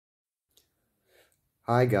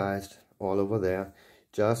Hi guys, all over there.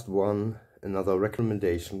 Just another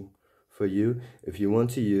recommendation for you if you want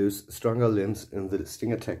to use stronger limbs in the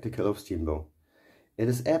Stinger Tactical of Steambow. It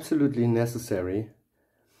is absolutely necessary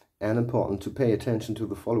and important to pay attention to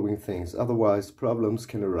the following things, otherwise problems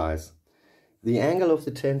can arise. The angle of the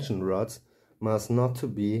tension rods must not to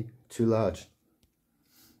be too large.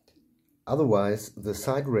 Otherwise the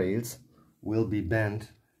side rails will be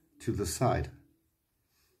bent to the side.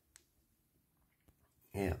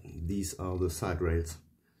 Yeah, these are the side rails.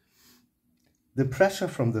 The pressure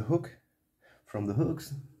from the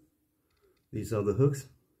hooks, these are the hooks,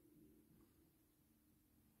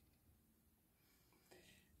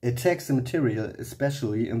 attacks the material,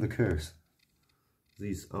 especially in the curves.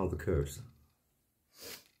 These are the curves.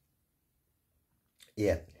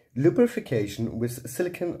 Yeah, lubrication with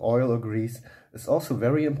silicone oil or grease is also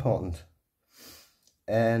very important.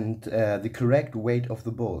 And the correct weight of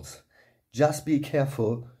the bolts. Just be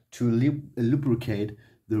careful to lubricate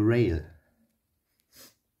the rail.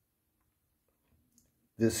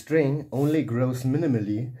 The string only grows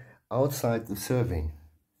minimally outside the serving.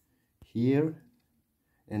 Here,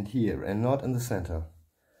 and not in the center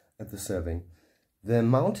at the serving. The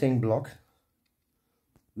mounting block,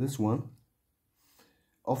 this one,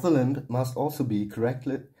 of the limb must also be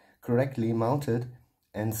correctly mounted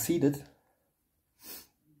and seated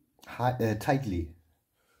tightly.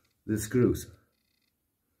 The screws.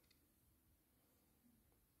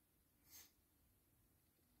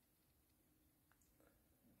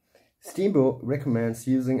 Steambow recommends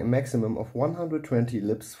using a maximum of 120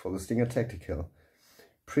 lips for the Stinger Tactical,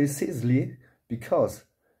 precisely because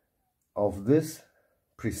of these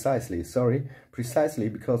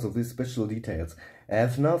special details. I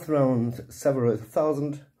have now thrown several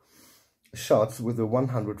thousand shots with a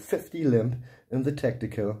 150 limb in the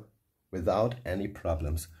Tactical without any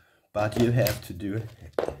problems, but you have to do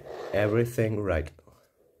everything right.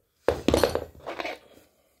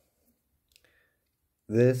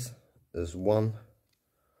 This is one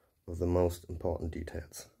of the most important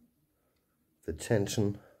details. The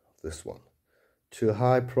tension of this one. Too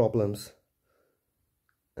high problems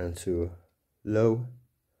and too low,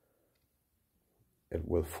 it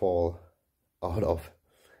will fall out of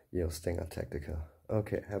your Stinger Tactical.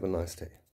 Okay, have a nice day.